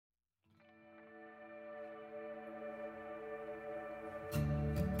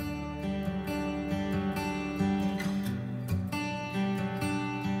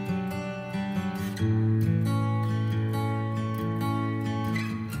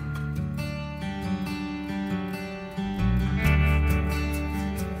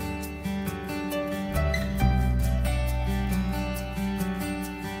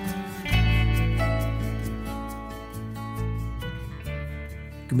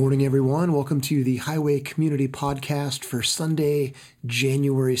morning, everyone. Welcome to the Highway Community Podcast for Sunday,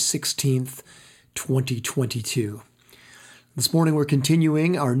 January 16th, 2022. This morning, we're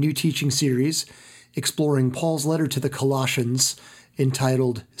continuing our new teaching series, exploring Paul's letter to the Colossians,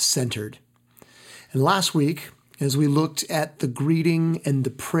 entitled Centered. And last week, as we looked at the greeting and the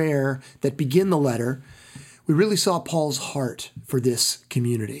prayer that begin the letter, we really saw Paul's heart for this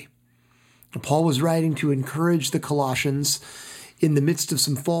community. Paul was writing to encourage the Colossians in the midst of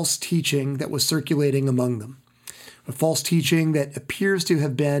some false teaching that was circulating among them. A false teaching that appears to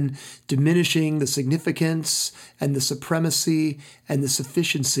have been diminishing the significance and the supremacy and the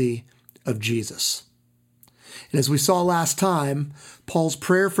sufficiency of Jesus. And as we saw last time, Paul's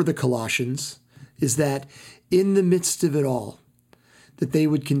prayer for the Colossians is that in the midst of it all, that they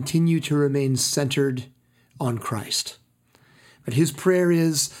would continue to remain centered on Christ. But his prayer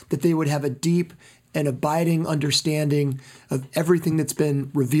is that they would have a deep and abiding understanding of everything that's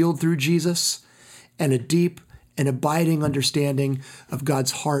been revealed through Jesus, and a deep and abiding understanding of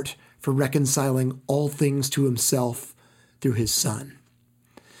God's heart for reconciling all things to himself through his Son.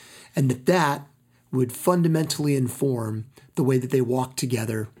 And that would fundamentally inform the way that they walk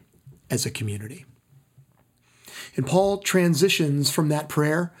together as a community. And Paul transitions from that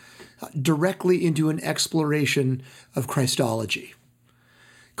prayer directly into an exploration of Christology.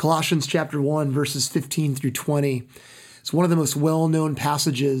 Colossians chapter 1, verses 15 through 20 is one of the most well-known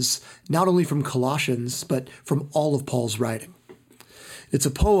passages, not only from Colossians, but from all of Paul's writing. It's a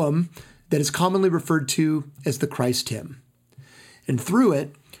poem that is commonly referred to as the Christ hymn. And through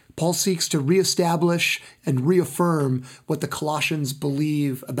it, Paul seeks to reestablish and reaffirm what the Colossians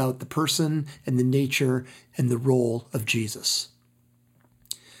believe about the person and the nature and the role of Jesus.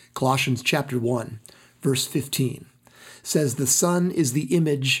 Colossians chapter 1, verse 15. Says, "The Son is the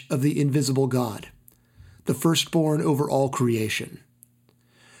image of the invisible God, the firstborn over all creation.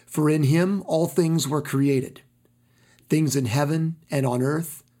 For in him all things were created, things in heaven and on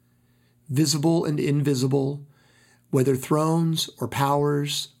earth, visible and invisible, whether thrones or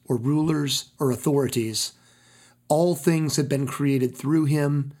powers or rulers or authorities, all things have been created through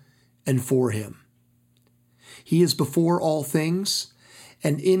him and for him. He is before all things,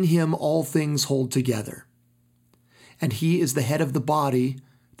 and in him all things hold together. And he is the head of the body,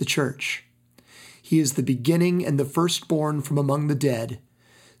 the church. He is the beginning and the firstborn from among the dead,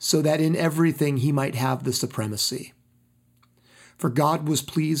 so that in everything he might have the supremacy. For God was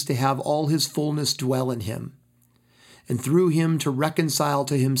pleased to have all his fullness dwell in him, and through him to reconcile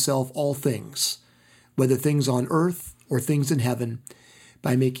to himself all things, whether things on earth or things in heaven,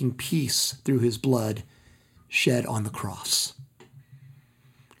 by making peace through his blood shed on the cross."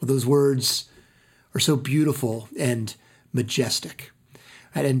 Well, those words are so beautiful and majestic.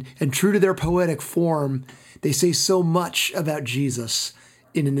 Right? And true to their poetic form, they say so much about Jesus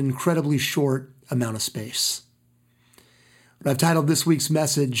in an incredibly short amount of space. I've titled this week's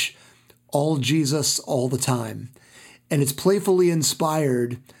message, "All Jesus, All the Time," and it's playfully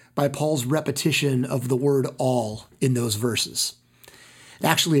inspired by Paul's repetition of the word all in those verses. It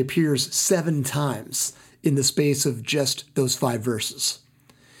actually appears 7 times in the space of just those 5 verses.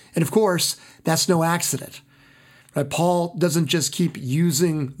 And of course, that's no accident. Right? Paul doesn't just keep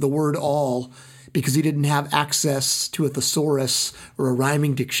using the word all because he didn't have access to a thesaurus or a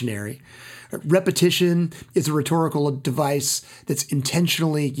rhyming dictionary. Repetition is a rhetorical device that's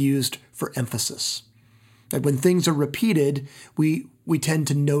intentionally used for emphasis. Right? When things are repeated, we tend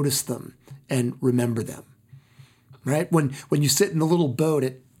to notice them and remember them. Right? When you sit in the little boat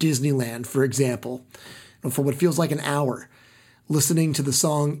at Disneyland, for example, for what feels like an hour, listening to the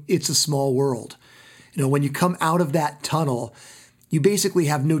song, "It's a Small World." When you come out of that tunnel, you basically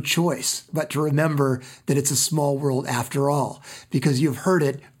have no choice but to remember that it's a small world after all, because you've heard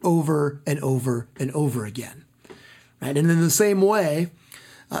it over and over and over again. Right? And in the same way,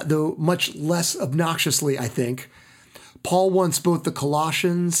 though much less obnoxiously, I think, Paul wants both the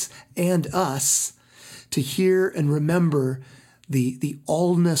Colossians and us to hear and remember the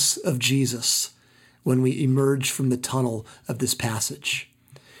allness of Jesus when we emerge from the tunnel of this passage.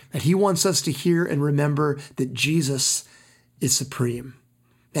 And he wants us to hear and remember that Jesus is supreme.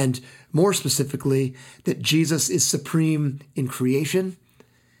 And more specifically, that Jesus is supreme in creation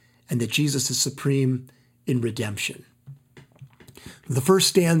and that Jesus is supreme in redemption. The first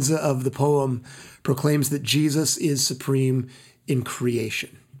stanza of the poem proclaims that Jesus is supreme in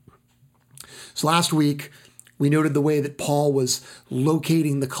creation. So last week, we noted the way that Paul was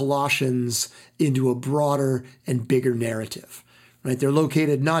locating the Colossians into a broader and bigger narrative. Right? They're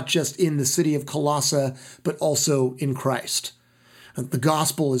located not just in the city of Colossae, but also in Christ. The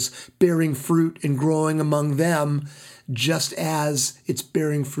gospel is bearing fruit and growing among them, just as it's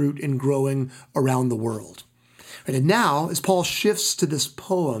bearing fruit and growing around the world. And now, as Paul shifts to this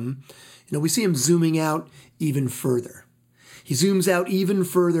poem, we see him zooming out even further. He zooms out even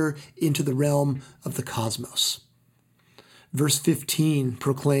further into the realm of the cosmos. Verse 15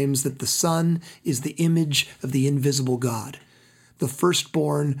 proclaims that the Son is the image of the invisible God, the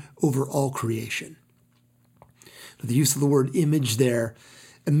firstborn over all creation. The use of the word image there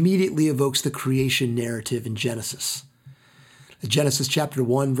immediately evokes the creation narrative in Genesis. Genesis chapter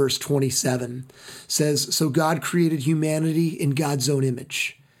 1, verse 27 says, "So God created humanity in God's own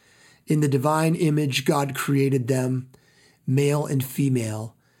image. In the divine image, God created them. Male and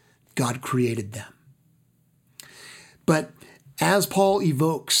female, God created them." But as Paul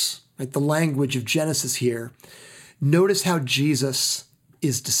evokes the language of Genesis here, notice how Jesus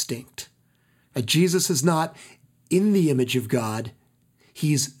is distinct. Jesus is not in the image of God.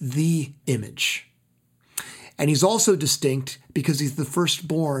 He's the image. And he's also distinct because he's the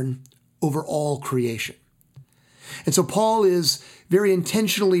firstborn over all creation. And so Paul is very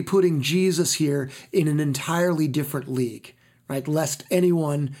intentionally putting Jesus here in an entirely different league, right? Lest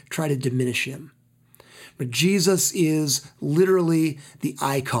anyone try to diminish him. But Jesus is literally the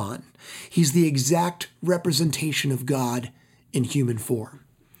icon. He's the exact representation of God in human form.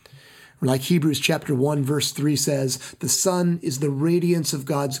 Like Hebrews chapter 1, verse 3 says, "The Son is the radiance of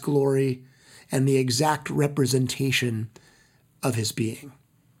God's glory and the exact representation of his being."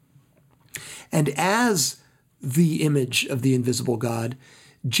 And as the image of the invisible God,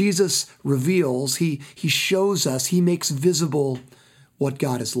 Jesus reveals, he shows us, he makes visible what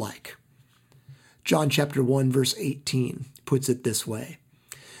God is like. John chapter 1, verse 18 puts it this way: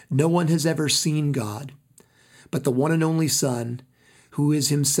 "No one has ever seen God, but the one and only Son, who is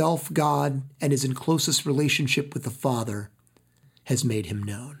himself God and is in closest relationship with the Father, has made him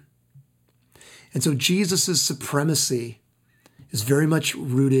known." And so Jesus' supremacy is very much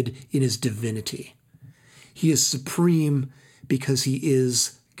rooted in his divinity. He is supreme because he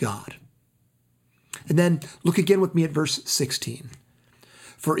is God. And then look again with me at verse 16.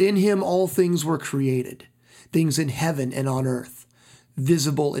 "For in him all things were created, things in heaven and on earth,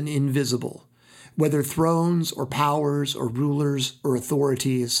 visible and invisible, whether thrones or powers or rulers or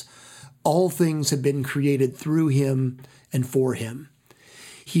authorities, all things have been created through him and for him.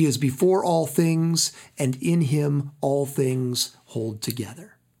 He is before all things, and in him all things hold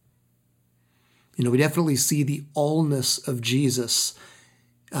together." We definitely see the allness of Jesus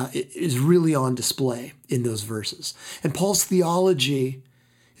is really on display in those verses. And Paul's theology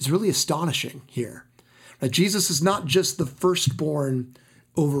is really astonishing here. Jesus is not just the firstborn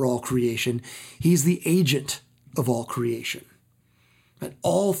over all creation. He's the agent of all creation. And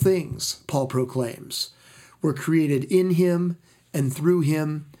all things, Paul proclaims, were created in him and through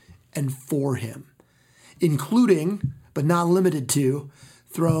him and for him, including, but not limited to,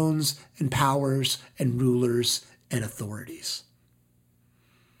 thrones and powers and rulers and authorities.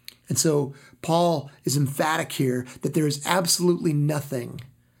 And so Paul is emphatic here that there is absolutely nothing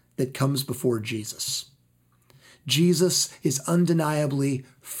that comes before Jesus. Jesus is undeniably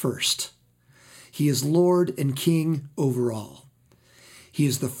first. He is Lord and King over all. He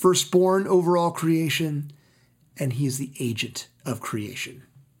is the firstborn over all creation, and he is the agent of creation.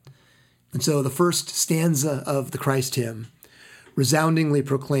 And so the first stanza of the Christ hymn resoundingly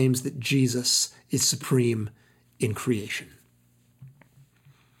proclaims that Jesus is supreme in creation.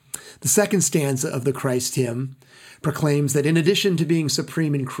 The second stanza of the Christ hymn proclaims that in addition to being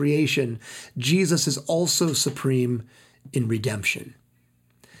supreme in creation, Jesus is also supreme in redemption.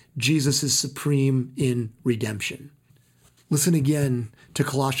 Jesus is supreme in redemption. Listen again to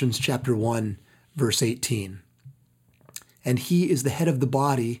Colossians chapter 1, verse 18. "And he is the head of the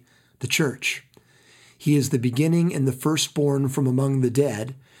body, the church. He is the beginning and the firstborn from among the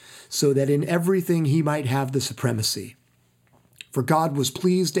dead, so that in everything he might have the supremacy. For God was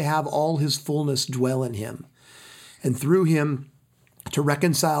pleased to have all his fullness dwell in him, and through him to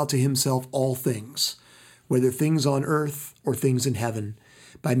reconcile to himself all things, whether things on earth or things in heaven,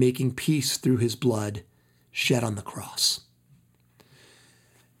 by making peace through his blood shed on the cross."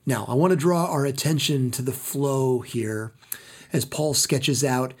 Now, I want to draw our attention to the flow here as Paul sketches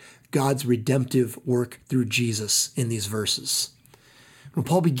out God's redemptive work through Jesus in these verses. Well,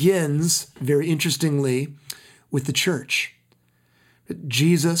 Paul begins, very interestingly, with the church.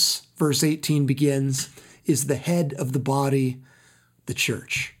 Jesus, verse 18 begins, is the head of the body, the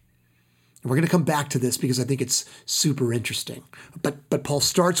church. And we're going to come back to this because I think it's super interesting. But Paul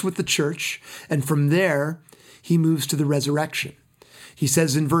starts with the church, and from there, he moves to the resurrection. He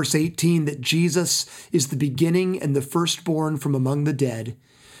says in verse 18 that Jesus is the beginning and the firstborn from among the dead,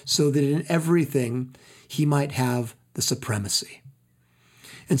 so that in everything he might have the supremacy.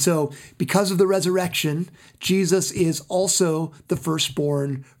 And so, because of the resurrection, Jesus is also the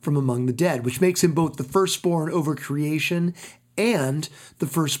firstborn from among the dead, which makes him both the firstborn over creation and the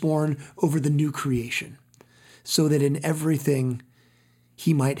firstborn over the new creation, so that in everything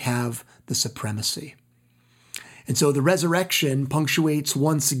he might have the supremacy. And so the resurrection punctuates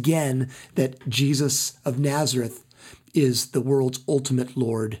once again that Jesus of Nazareth is the world's ultimate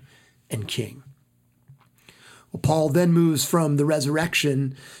Lord and King. Well, Paul then moves from the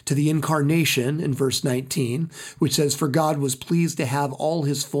resurrection to the incarnation in verse 19, which says, "For God was pleased to have all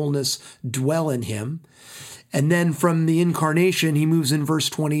his fullness dwell in him." And then from the incarnation, he moves in verse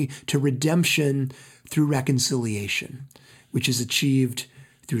 20 to redemption through reconciliation, which is achieved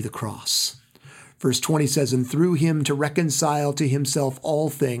through the cross. Verse 20 says, "And through him to reconcile to himself all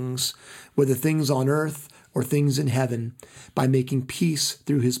things, whether things on earth or things in heaven, by making peace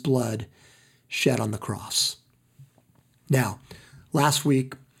through his blood shed on the cross." Now, last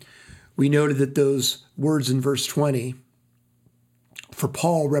week, we noted that those words in verse 20 for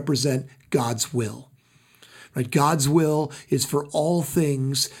Paul represent God's will. Right? God's will is for all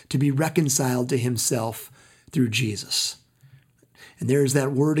things to be reconciled to himself through Jesus. And there's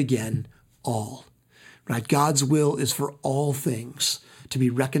that word again, all. Right? God's will is for all things to be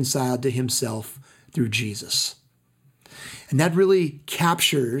reconciled to himself through Jesus. And that really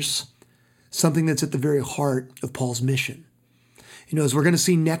captures something that's at the very heart of Paul's mission. You know, as we're going to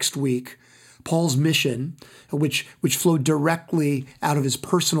see next week, Paul's mission, which flowed directly out of his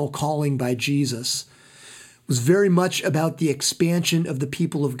personal calling by Jesus, was very much about the expansion of the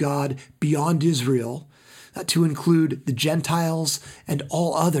people of God beyond Israel to include the Gentiles and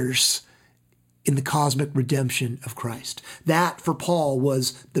all others in the cosmic redemption of Christ. That, for Paul,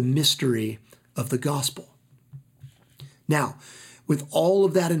 was the mystery of the gospel. Now, with all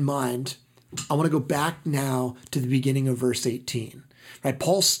of that in mind, I want to go back now to the beginning of verse 18. Right?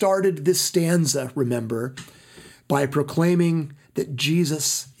 Paul started this stanza, remember, by proclaiming that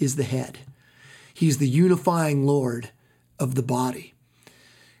Jesus is the head. He's the unifying Lord of the body,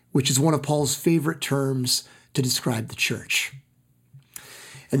 which is one of Paul's favorite terms to describe the church.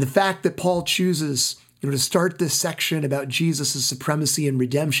 And the fact that Paul chooses to start this section about Jesus' supremacy and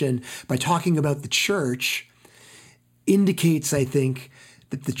redemption by talking about the church indicates, I think,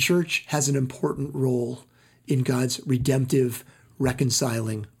 that the church has an important role in God's redemptive,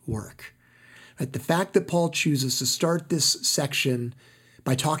 reconciling work. Right? The fact that Paul chooses to start this section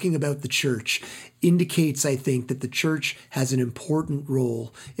by talking about the church indicates, I think, that the church has an important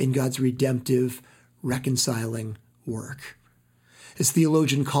role in God's redemptive, reconciling work. As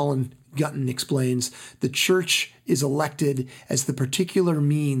theologian Colin Gutton explains, the church is elected as the particular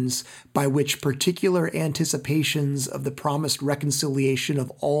means by which particular anticipations of the promised reconciliation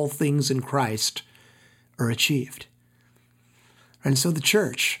of all things in Christ are achieved. And so the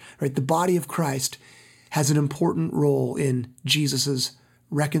church, right, the body of Christ, has an important role in Jesus'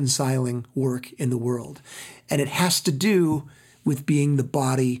 reconciling work in the world. And it has to do with being the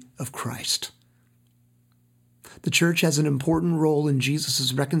body of Christ. The church has an important role in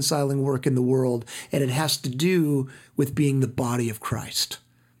Jesus' reconciling work in the world, and it has to do with being the body of Christ.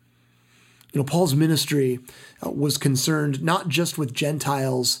 Paul's ministry was concerned not just with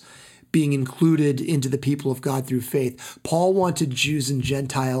Gentiles being included into the people of God through faith. Paul wanted Jews and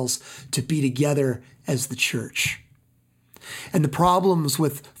Gentiles to be together as the church. And the problems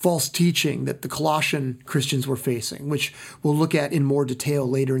with false teaching that the Colossian Christians were facing, which we'll look at in more detail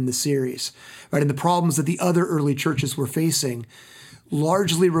later in the series, right? And the problems that the other early churches were facing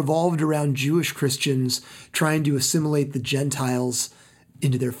largely revolved around Jewish Christians trying to assimilate the Gentiles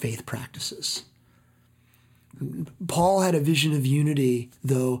into their faith practices. Paul had a vision of unity,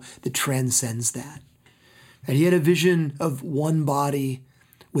 though, that transcends that. And he had a vision of one body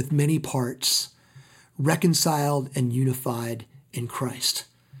with many parts, reconciled and unified in Christ.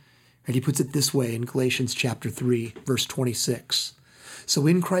 And he puts it this way in Galatians chapter 3, verse 26. "So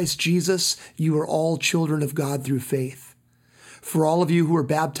in Christ Jesus, you are all children of God through faith. For all of you who are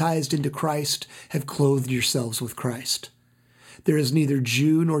baptized into Christ have clothed yourselves with Christ. There is neither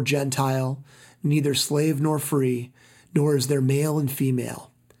Jew nor Gentile, neither slave nor free, nor is there male and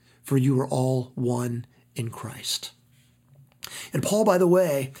female, for you are all one in Christ." And Paul, by the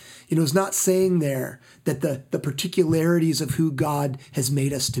way, is not saying there that the particularities of who God has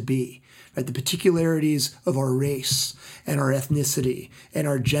made us to be, right? The particularities of our race and our ethnicity and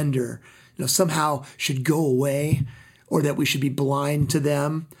our gender, somehow should go away, or that we should be blind to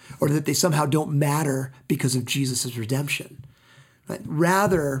them, or that they somehow don't matter because of Jesus' redemption. Right?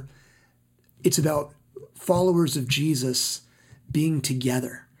 Rather, it's about followers of Jesus being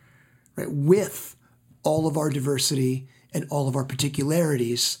together, right, with all of our diversity and all of our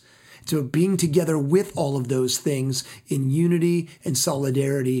particularities. So being together with all of those things in unity and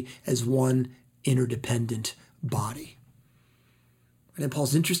solidarity as one interdependent body. And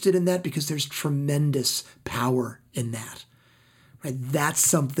Paul's interested in that because there's tremendous power in that. Right? That's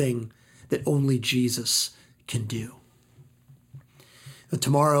something that only Jesus can do.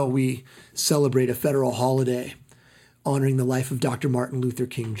 Tomorrow we celebrate a federal holiday honoring the life of Dr. Martin Luther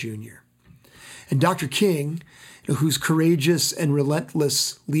King Jr. And Dr. King, whose courageous and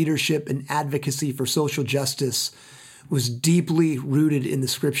relentless leadership and advocacy for social justice was deeply rooted in the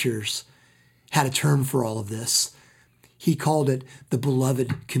scriptures, had a term for all of this. He called it the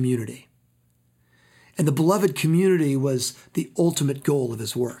beloved community. And the beloved community was the ultimate goal of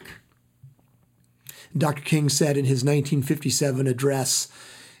his work. Dr. King said in his 1957 address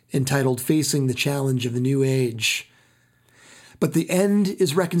entitled Facing the Challenge of the New Age, "But the end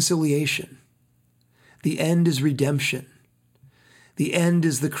is reconciliation. The end is redemption. The end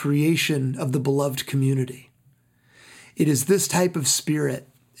is the creation of the beloved community. It is this type of spirit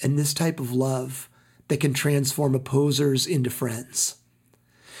and this type of love that can transform opposers into friends.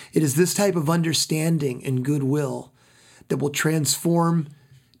 It is this type of understanding and goodwill that will transform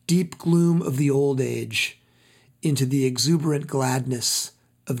deep gloom of the old age into the exuberant gladness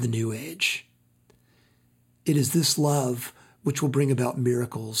of the new age. It is this love which will bring about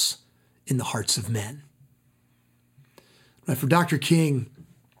miracles in the hearts of men." Right, for Dr. King,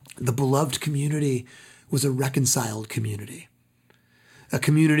 the beloved community was a reconciled community, a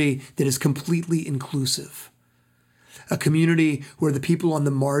community that is completely inclusive, a community where the people on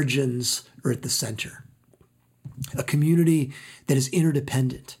the margins are at the center, a community that is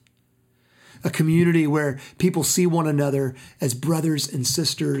interdependent, a community where people see one another as brothers and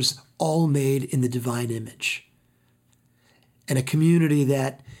sisters, all made in the divine image, and a community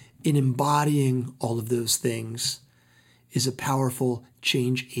that, in embodying all of those things, is a powerful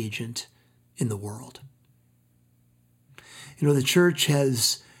change agent in the world. The church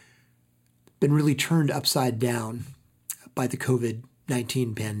has been really turned upside down by the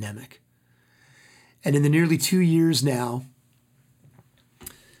COVID-19 pandemic. And in the nearly 2 years now,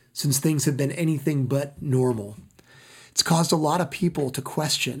 since things have been anything but normal, it's caused a lot of people to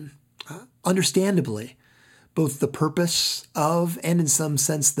question, understandably, both the purpose of and in some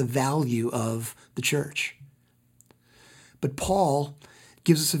sense the value of the church. But Paul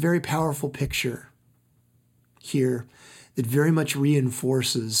gives us a very powerful picture here that very much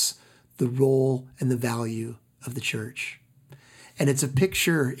reinforces the role and the value of the church. And it's a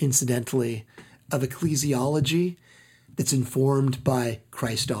picture, incidentally, of ecclesiology that's informed by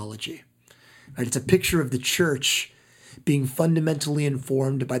Christology. Right? It's a picture of the church being fundamentally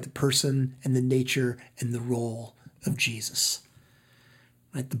informed by the person and the nature and the role of Jesus.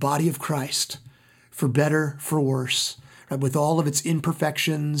 Right? The body of Christ, for better, for worse, right? With all of its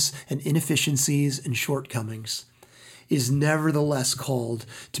imperfections and inefficiencies and shortcomings, is nevertheless called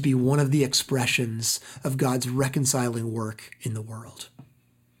to be one of the expressions of God's reconciling work in the world.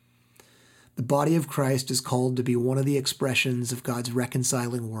 The body of Christ is called to be one of the expressions of God's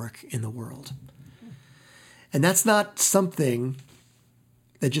reconciling work in the world. And that's not something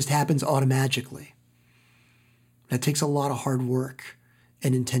that just happens automatically. That takes a lot of hard work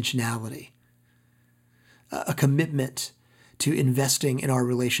and intentionality, a commitment to investing in our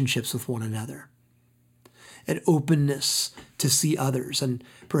relationships with one another, an openness to see others, and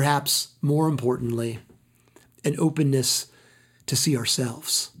perhaps more importantly, an openness to see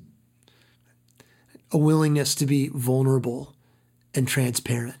ourselves, a willingness to be vulnerable and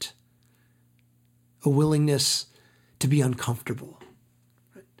transparent, a willingness to be uncomfortable.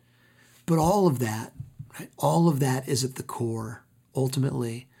 But all of that, right, all of that is at the core,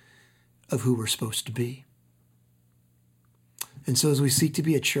 ultimately, of who we're supposed to be. And so as we seek to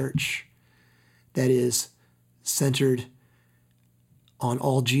be a church that is centered on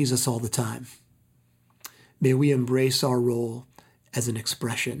all Jesus all the time, may we embrace our role as an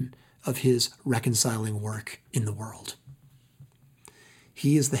expression of his reconciling work in the world.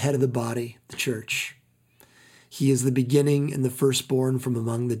 He is the head of the body, the church. He is the beginning and the firstborn from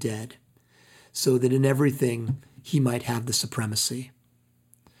among the dead, so that in everything he might have the supremacy.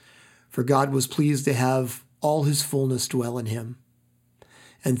 For God was pleased to have all his fullness dwell in him,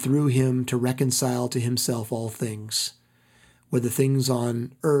 and through him to reconcile to himself all things, whether things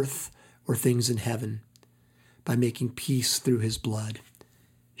on earth or things in heaven, by making peace through his blood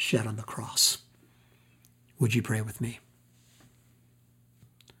shed on the cross. Would you pray with me?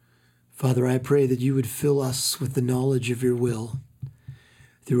 Father, I pray that you would fill us with the knowledge of your will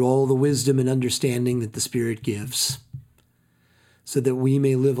through all the wisdom and understanding that the Spirit gives, so that we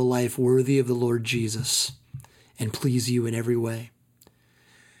may live a life worthy of the Lord Jesus and please you in every way,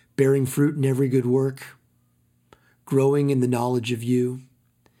 bearing fruit in every good work, growing in the knowledge of you,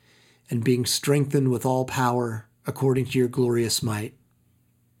 and being strengthened with all power according to your glorious might,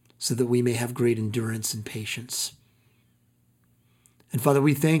 so that we may have great endurance and patience. And Father,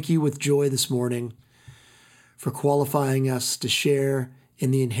 we thank you with joy this morning for qualifying us to share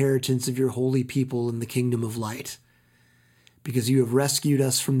in the inheritance of your holy people in the kingdom of light, because you have rescued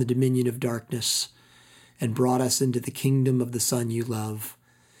us from the dominion of darkness and brought us into the kingdom of the Son you love,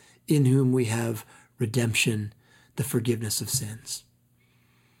 in whom we have redemption, the forgiveness of sins.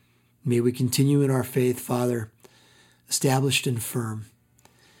 May we continue in our faith, Father, established and firm,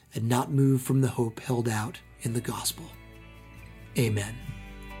 and not move from the hope held out in the gospel. Amen.